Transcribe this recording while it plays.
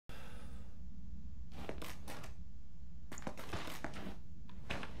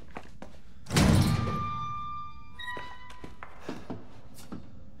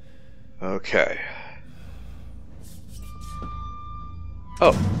Okay.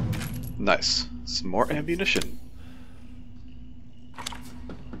 Oh, nice. Some more ammunition.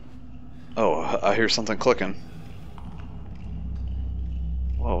 Oh, I hear something clicking.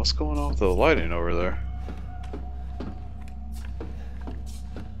 Whoa, what's going on with the lighting over there?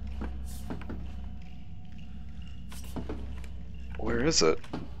 Where is it?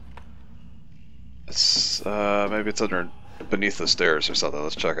 It's, maybe it's beneath the stairs or something.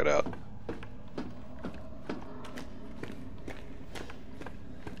 Let's check it out.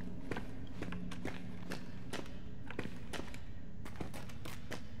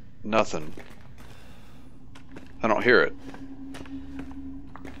 Nothing. I don't hear it.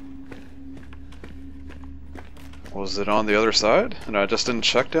 Was it on the other side? And I just didn't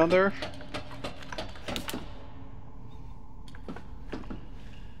check down there?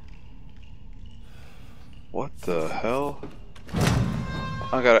 What the hell?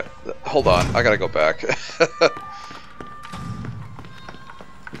 Hold on, I gotta go back.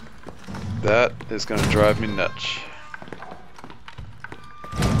 That is gonna drive me nuts.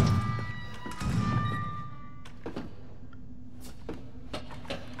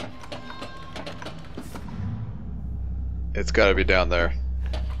 It's gotta be down there.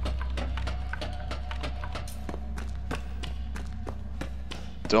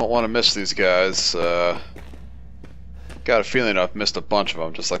 Don't want to miss these guys. Got a feeling I've missed a bunch of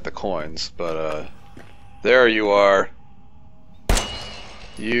them, just like the coins, but there you are.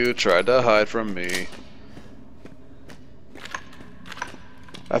 You tried to hide from me.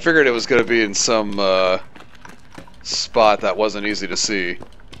 I figured it was gonna be in some spot that wasn't easy to see.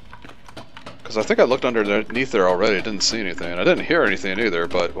 Because I think I looked underneath there already, didn't see anything. I didn't hear anything either,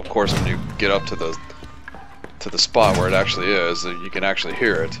 but of course when you get up to the spot where it actually is, you can actually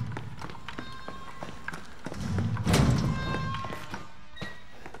hear it.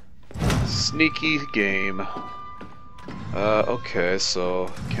 Sneaky game. Okay, so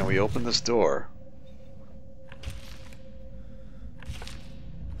can we open this door?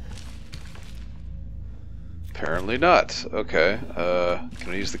 Apparently not. Okay,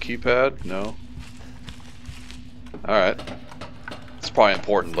 can I use the keypad? No. Alright. It's probably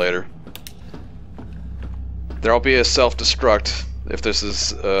important later. There'll be a self-destruct if this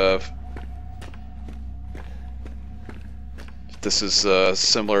is,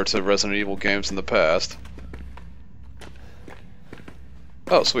 similar to Resident Evil games in the past.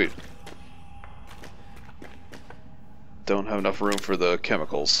 Oh, sweet. Don't have enough room for the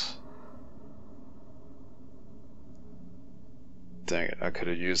chemicals. Dang it, I could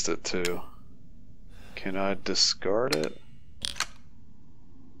have used it too. Can I discard it?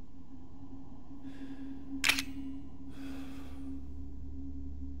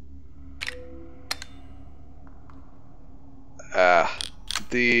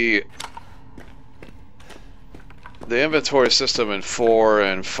 The inventory system in 4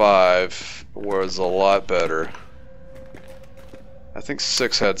 and 5 was a lot better. I think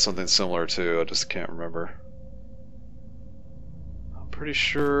 6 had something similar too, I just can't remember. I'm pretty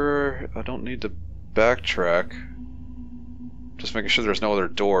sure I don't need to backtrack. Just making sure there's no other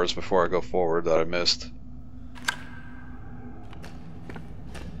doors before I go forward that I missed.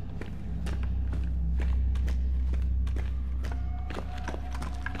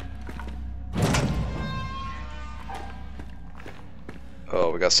 Oh,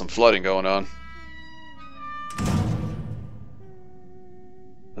 we got some flooding going on.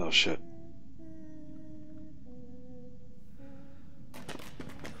 Oh shit.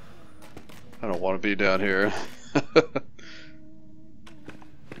 I don't want to be down here.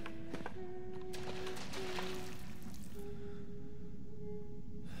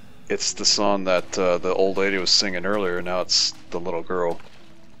 It's the song that the old lady was singing earlier, now it's the little girl.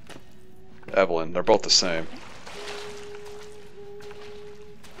 Evelyn, they're both the same.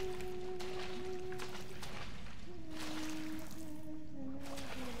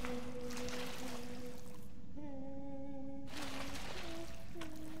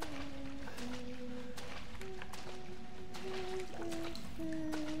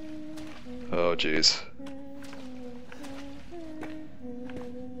 Oh, jeez.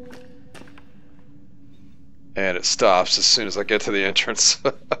 And it stops as soon as I get to the entrance.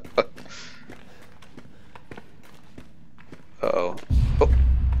 Uh-oh. Oh.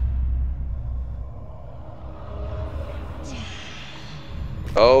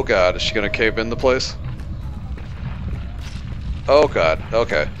 Oh god, is she gonna cave in the place? Oh god,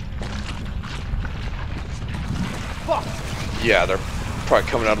 okay. Fuck. Yeah, they're probably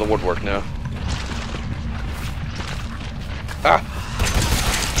coming out of the woodwork now. Ah!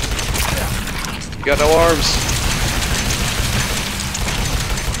 You got no arms.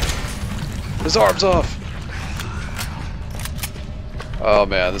 His arm's off! Oh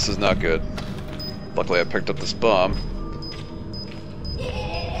man, this is not good. Luckily I picked up this bomb.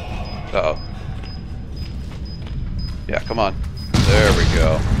 Uh-oh. Yeah, come on. There we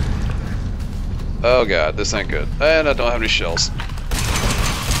go. Oh god, this ain't good. And I don't have any shells.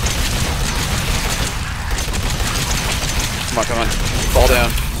 Come on, come on. Fall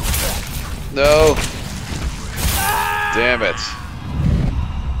down. No! Damn it.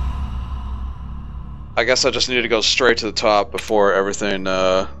 I guess I just need to go straight to the top before everything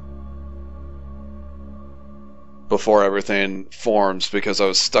forms, because I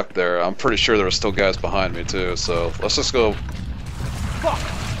was stuck there. I'm pretty sure there were still guys behind me too, so let's just go. Fuck.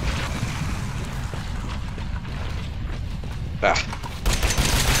 Ah.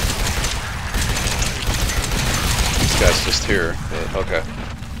 This guy's just here, but okay.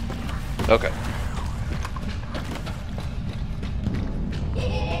 Okay.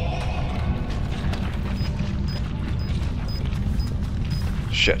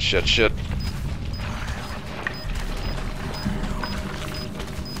 Shit, shit, shit.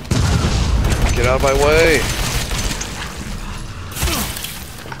 Get out of my way!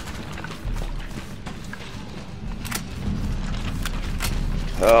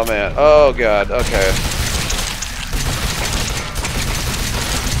 Oh man, oh god, okay.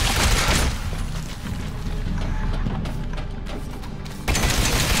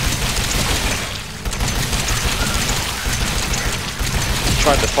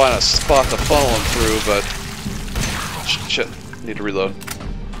 Trying to find a spot to funnel him through, but shit, need to reload.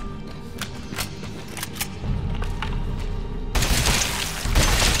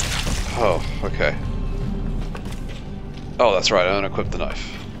 Oh, okay. Oh, that's right, I unequipped the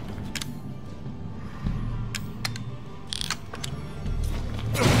knife.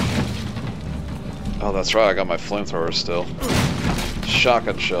 Oh, that's right, I got my flamethrower still.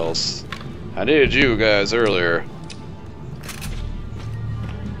 Shotgun shells. I needed you guys earlier.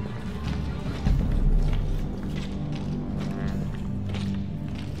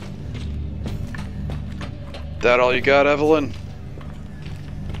 That all you got, Evelyn?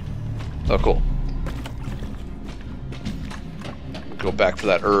 Oh, cool. Go back for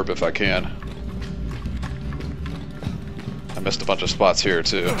that herb if I can. I missed a bunch of spots here,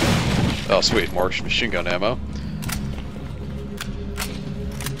 too. Oh, sweet. More machine gun ammo.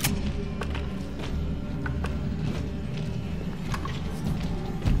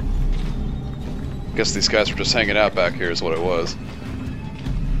 Guess these guys were just hanging out back here is what it was.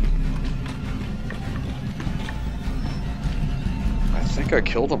 I think I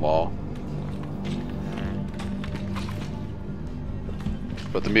killed them all.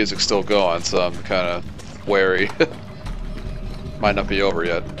 But the music's still going, so I'm kind of wary. Might not be over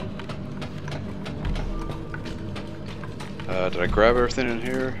yet. Did I grab everything in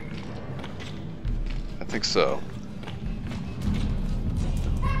here? I think so.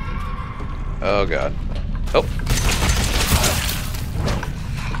 Oh god. Oh!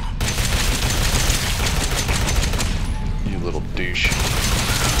 You little douche.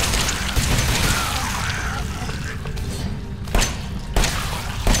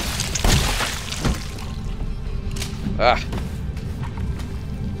 Ah.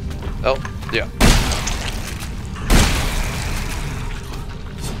 Oh, yeah.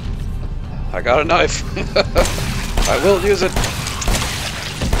 I got a knife. I will use it.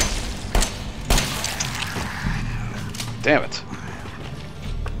 Damn it.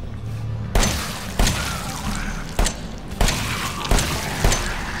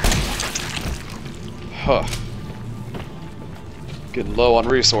 Huh. Getting low on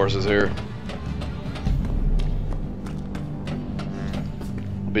resources here.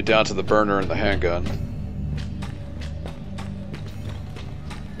 I'll be down to the burner and the handgun.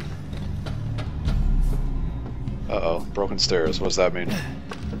 Uh-oh, broken stairs. What does that mean?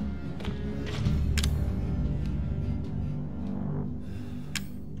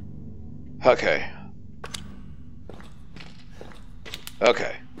 Okay.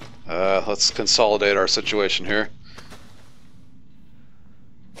 Okay. Let's consolidate our situation here.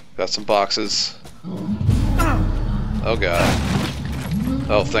 Got some boxes. Oh god.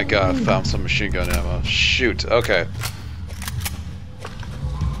 Oh, thank god, I found some machine gun ammo. Shoot, okay.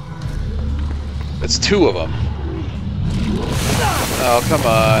 It's two of them. Oh, come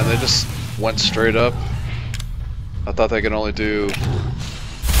on, they just went straight up. I thought they could only do...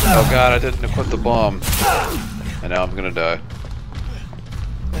 Oh god, I didn't equip the bomb. And now I'm gonna die.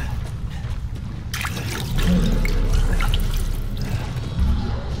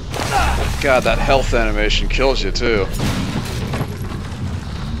 God, that health animation kills you too.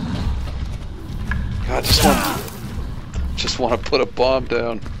 God, just want to put a bomb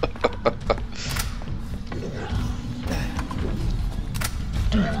down.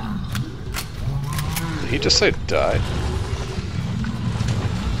 Did he just say die?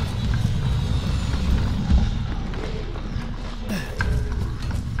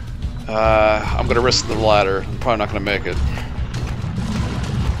 I'm gonna risk the ladder. I'm probably not gonna make it.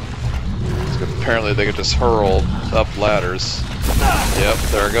 Apparently they could just hurl up ladders. Yep,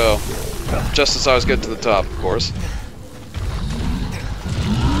 there I go. Just as I was getting to the top, of course.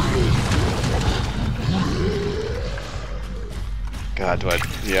 God, do I...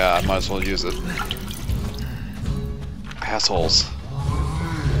 Yeah, I might as well use it. Assholes.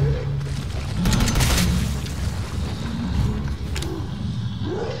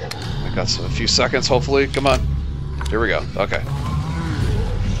 I got a few seconds, hopefully. Come on. Here we go. Okay.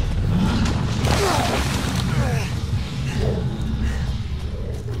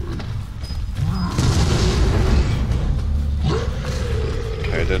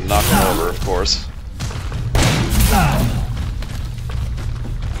 Okay, didn't knock him over, of course.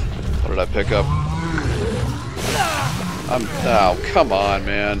 What did I pick up? Oh, come on,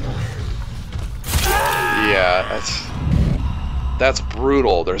 man. Yeah, that's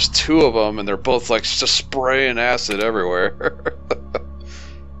brutal. There's two of them, and they're both like just spraying acid everywhere.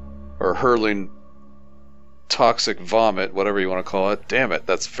 Or hurling toxic vomit, whatever you want to call it. Damn it,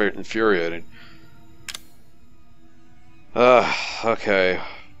 that's very infuriating. Okay.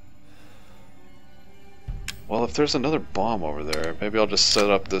 Well, if there's another bomb over there, maybe I'll just set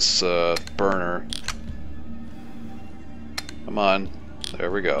up this burner. Come on. There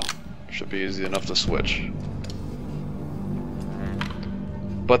we go. Should be easy enough to switch.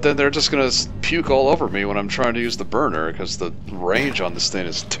 But then they're just gonna puke all over me when I'm trying to use the burner, because the range on this thing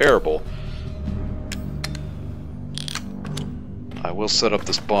is terrible. I will set up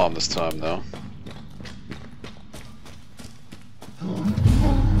this bomb this time, though.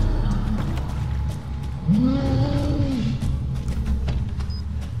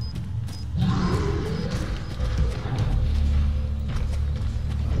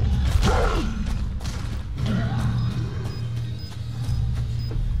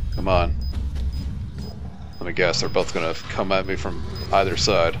 Come on. Let me guess, they're both gonna come at me from either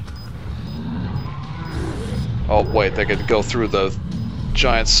side. Oh wait, they could go through the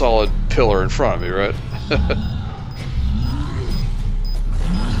giant solid pillar in front of me, right?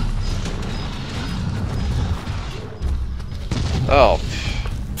 Oh.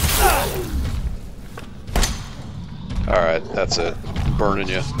 Alright, that's it. I'm burning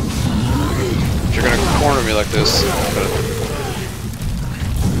you. If you're gonna corner me like this, I'm gonna...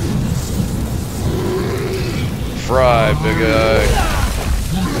 Fry, big guy.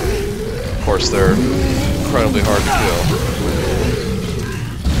 Of course, they're incredibly hard to kill.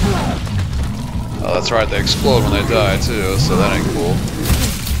 Oh, that's right, they explode when they die, too, so that ain't cool.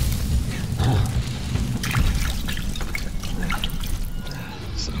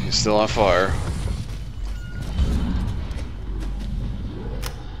 So he's still on fire.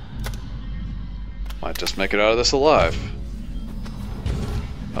 Might just make it out of this alive.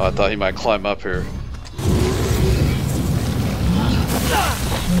 Oh, I thought he might climb up here.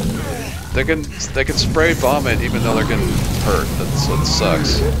 They can spray vomit even though they're getting hurt. That's what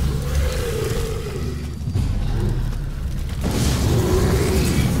sucks.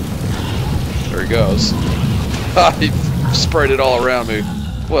 There he goes. Ha! He sprayed it all around me.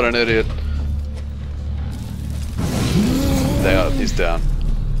 What an idiot. Yeah, he's down.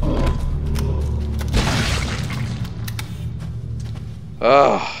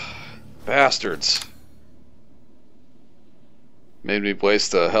 Oh, bastards. Made me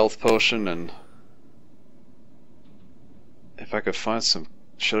waste a health potion, and if I could find some...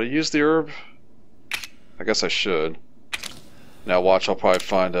 Should I use the herb? I guess I should. Now watch, I'll probably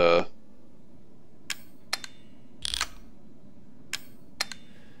find a...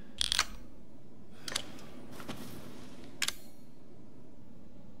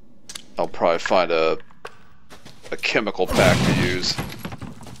 I'll probably find a chemical pack to use.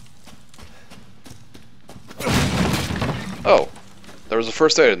 Oh! There was a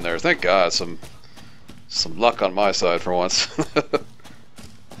first aid in there. Thank God. Some luck on my side for once.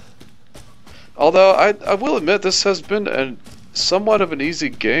 Although I will admit this has been somewhat of an easy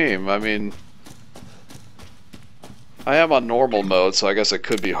game. I mean, I am on normal mode, so I guess it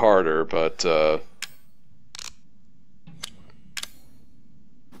could be harder, but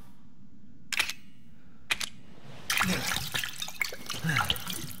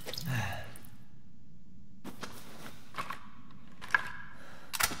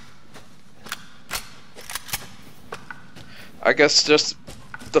I guess just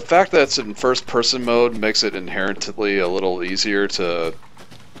the fact that it's in first-person mode makes it inherently a little easier to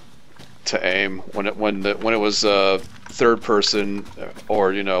aim. When it was third person,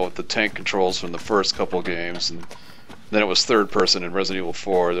 or you know, with the tank controls from the first couple of games, and then it was third person in Resident Evil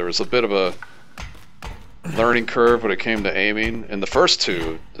 4. There was a bit of a learning curve when it came to aiming. In the first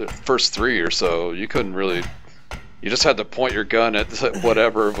two, the first three or so, you couldn't really. You just had to point your gun at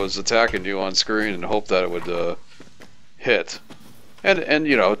whatever was attacking you on screen and hope that it would hit. And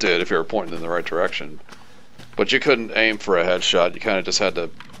you know, it did if you were pointing in the right direction. But you couldn't aim for a headshot. You kind of just had to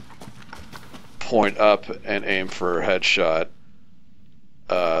point up and aim for a headshot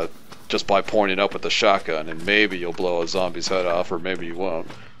just by pointing up with the shotgun, and maybe you'll blow a zombie's head off, or maybe you won't.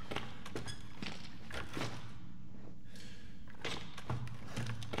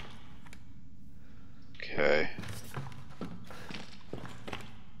 Okay.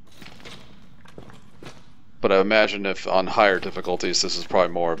 But I imagine if on higher difficulties, this is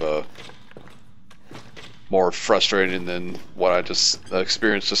probably more frustrating than what I just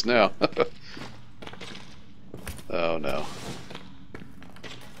experienced just now. Oh no.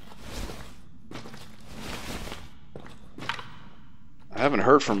 I haven't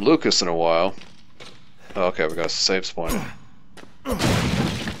heard from Lucas in a while. Oh, okay, we got a save point.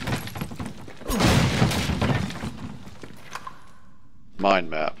 Mind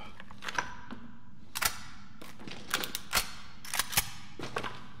map.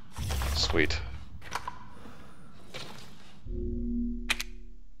 Sweet.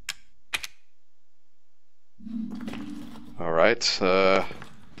 Alright,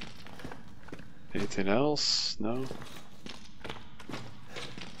 anything else? No?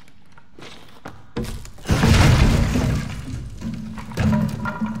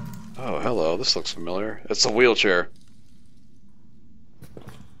 Oh, hello, this looks familiar. It's a wheelchair.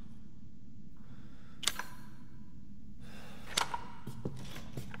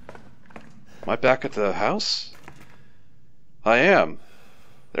 Am I back at the house? I am.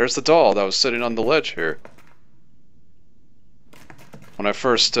 There's the doll that was sitting on the ledge here. When I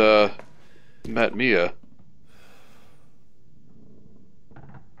first met Mia.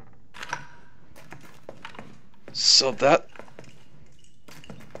 So that...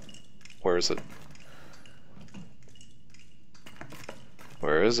 Where is it?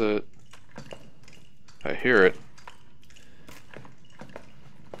 Where is it? I hear it.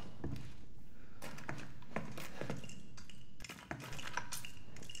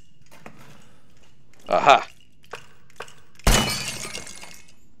 Aha!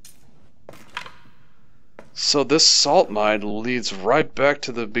 So this salt mine leads right back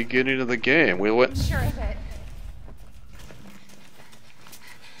to the beginning of the game. We went... Sure of it.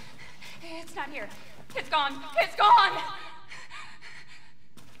 It's not here. It's gone. It's gone!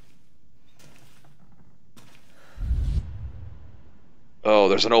 Oh,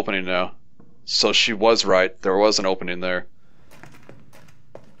 there's an opening now. So she was right. There was an opening there.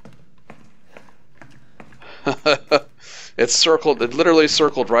 It's circled, it literally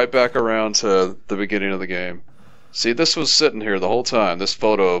circled right back around to the beginning of the game. See, this was sitting here the whole time, this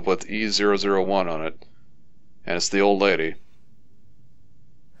photo with E001 on it. And it's the old lady.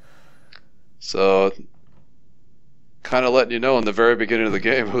 So, kind of letting you know in the very beginning of the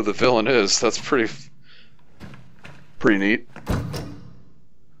game who the villain is. That's pretty neat.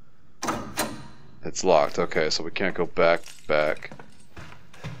 It's locked, okay, so we can't go back.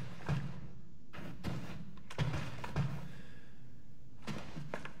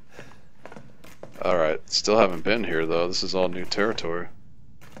 Alright, still haven't been here though, this is all new territory.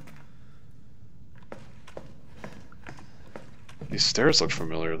 These stairs look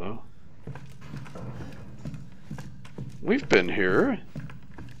familiar though. We've been here.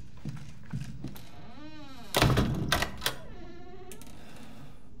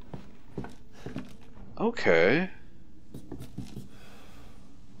 Okay.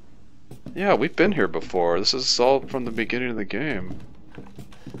 Yeah, we've been here before. This is all from the beginning of the game.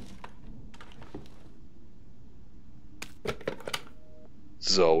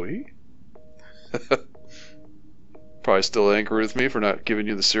 Zoe? Probably still angry with me for not giving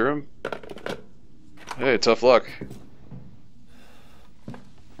you the serum. Hey, tough luck.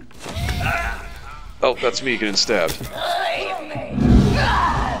 Oh, that's me getting stabbed. Oh.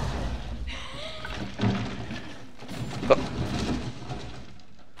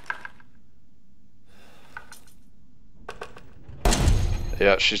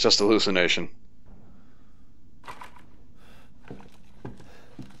 Yeah, she's just a hallucination.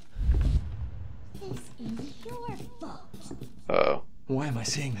 Uh-oh. Why am I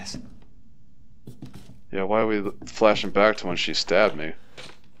seeing this? Yeah, why are we flashing back to when she stabbed me?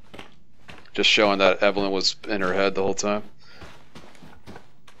 Just showing that Evelyn was in her head the whole time?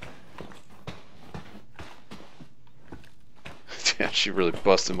 Yeah, she really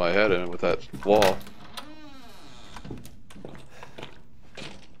busted my head in with that wall.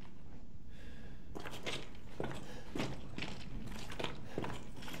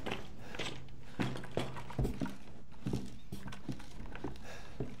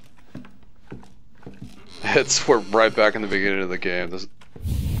 We're right back in the beginning of the game. This...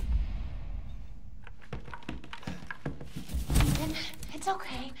 Ethan, it's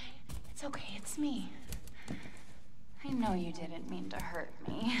okay. It's okay, it's me. I know you didn't mean to hurt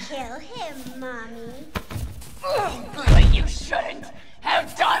me. Kill him, Mommy. Really, you shouldn't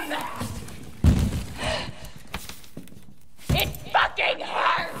have done that! It fucking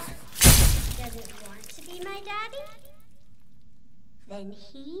hurts! Doesn't want to be my daddy? Then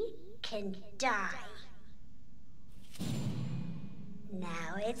he can die.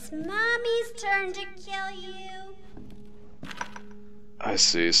 Now it's Mommy's turn to kill you. I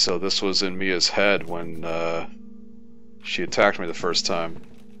see, so this was in Mia's head when she attacked me the first time.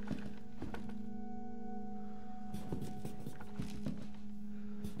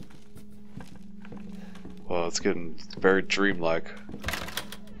 Well, it's getting very dreamlike.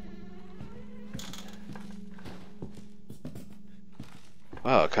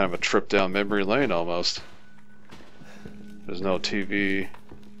 Wow, kind of a trip down memory lane almost. There's no TV.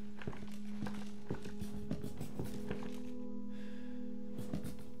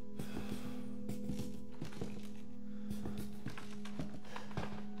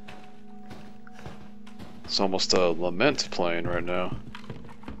 It's almost a lament playing right now.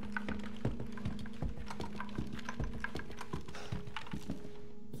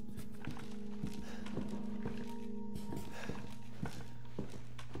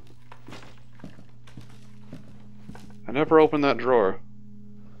 I never opened that drawer.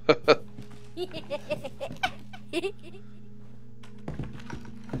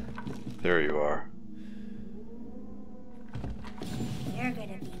 There you are. You're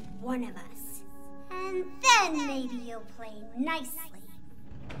gonna be one of us. And then maybe you'll play nicely.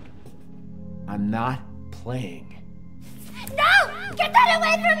 I'm not playing. No! Get that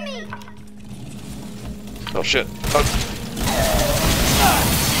away from me! Oh shit. Oh.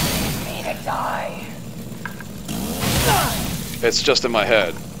 Me to die. It's just in my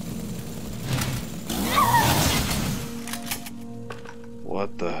head.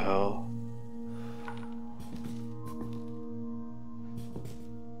 What the hell?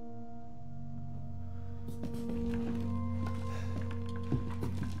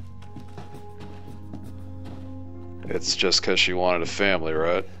 It's just because she wanted a family,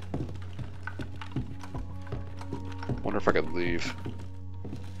 right? Wonder if I could leave.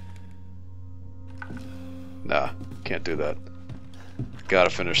 Nah, can't do that. Gotta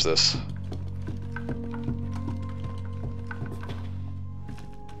finish this.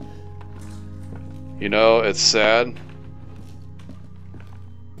 You know, it's sad,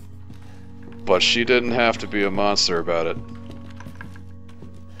 but she didn't have to be a monster about it.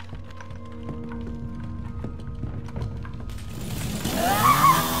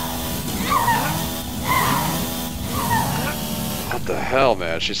 What the hell,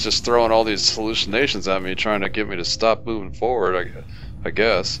 man? She's just throwing all these hallucinations at me, trying to get me to stop moving forward, I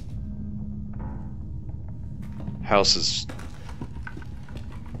guess. House is...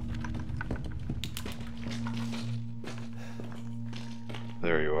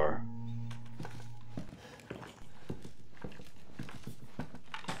 There you are.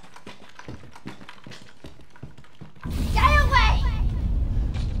 Get away!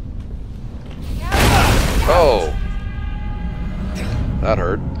 Oh! That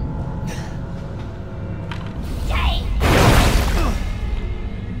hurt.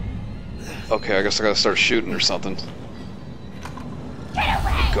 Okay, I guess I gotta start shooting or something. Get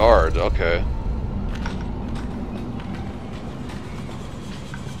away! Guard, okay.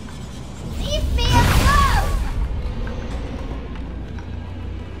 Leave me alone!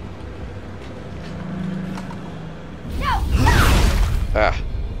 No! Ah.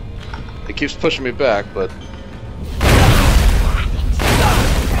 It keeps pushing me back, but...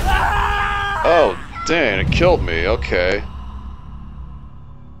 Oh, dang, it killed me, okay.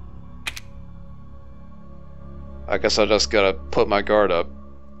 I guess I just gotta put my guard up.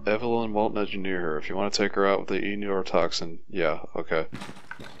 Evelyn won't let you near her. If you want to take her out with the neurotoxin, yeah, okay.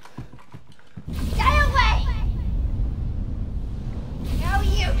 Get away! No,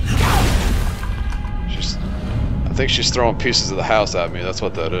 you don't! I think she's throwing pieces of the house at me, that's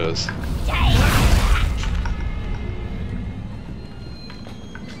what that is.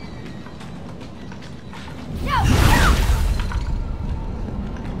 No!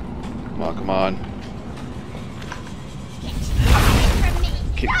 Come on, come on. From me!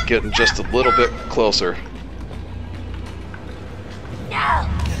 Keep getting just a little bit closer. No!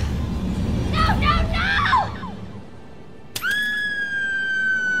 No, no, no!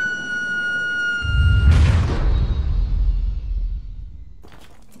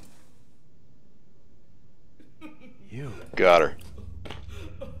 You. Got her.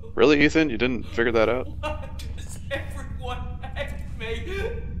 Really, Ethan? You didn't figure that out?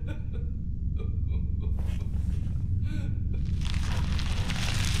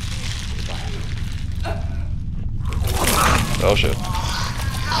 Oh shit.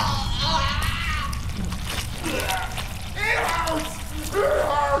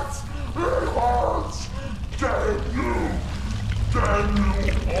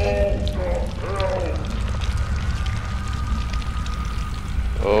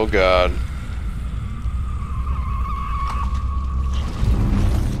 Oh god.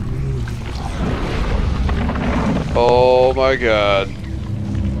 Oh my god.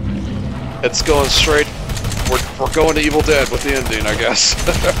 It's going straight. We're going to Evil Dead with the ending, I guess.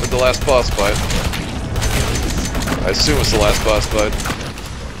 With the last boss fight. I assume it's the last boss fight.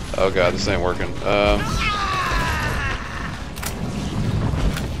 Oh god, this ain't working. Stop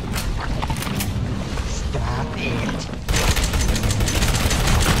it.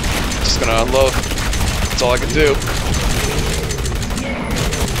 Just gonna unload. That's all I can do.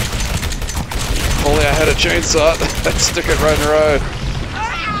 If only I had a chainsaw, I'd stick it right in her eye.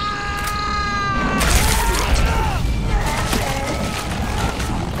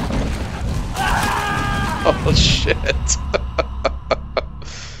 Oh shit.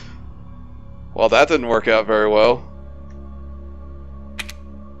 Well, that didn't work out very well.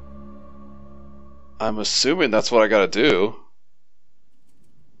 I'm assuming that's what I gotta do.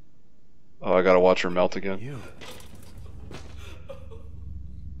 Oh, I gotta watch her melt again. You.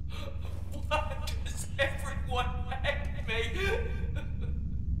 Why does everyone hate me?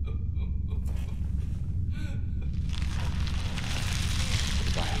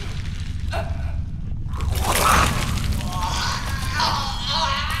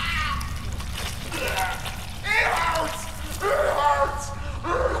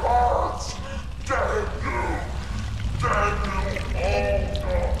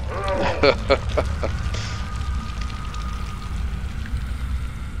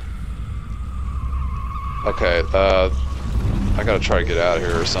 Okay, I gotta try to get out of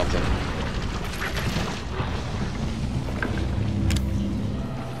here or something.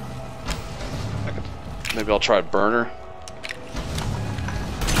 Maybe I'll try burner.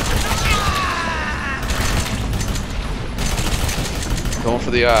 Going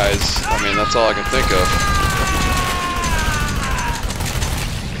for the eyes. I mean, that's all I can think of.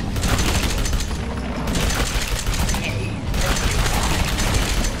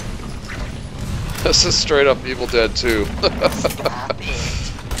 This is straight up Evil Dead 2. Stop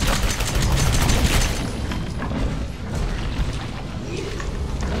it.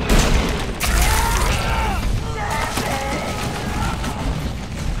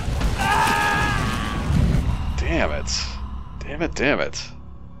 Damn it. Damn it, damn it.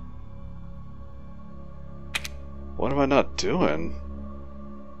 What am I not doing?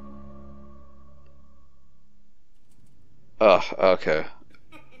 Oh, okay.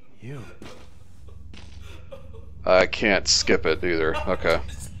 You. I can't skip it either. Okay.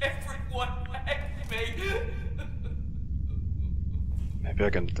 Does everyone hate me? Maybe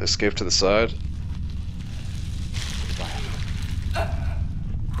I can escape to the side?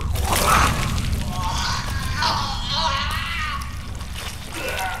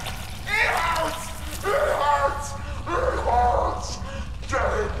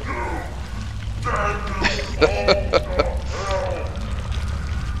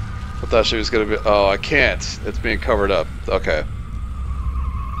 I thought she was gonna be. Oh, I can't. It's being covered up. Okay.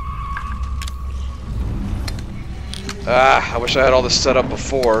 Ah, I wish I had all this set up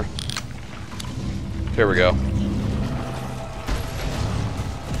before. Here we go.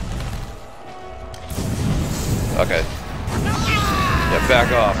 Okay. Yeah,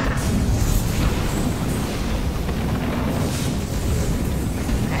 back off.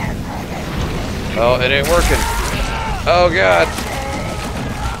 Oh, it ain't working. Oh, God.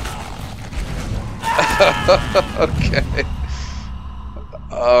 Okay.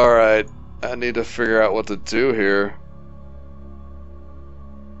 Alright. I need to figure out what to do here.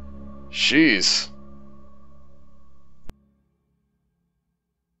 Jeez.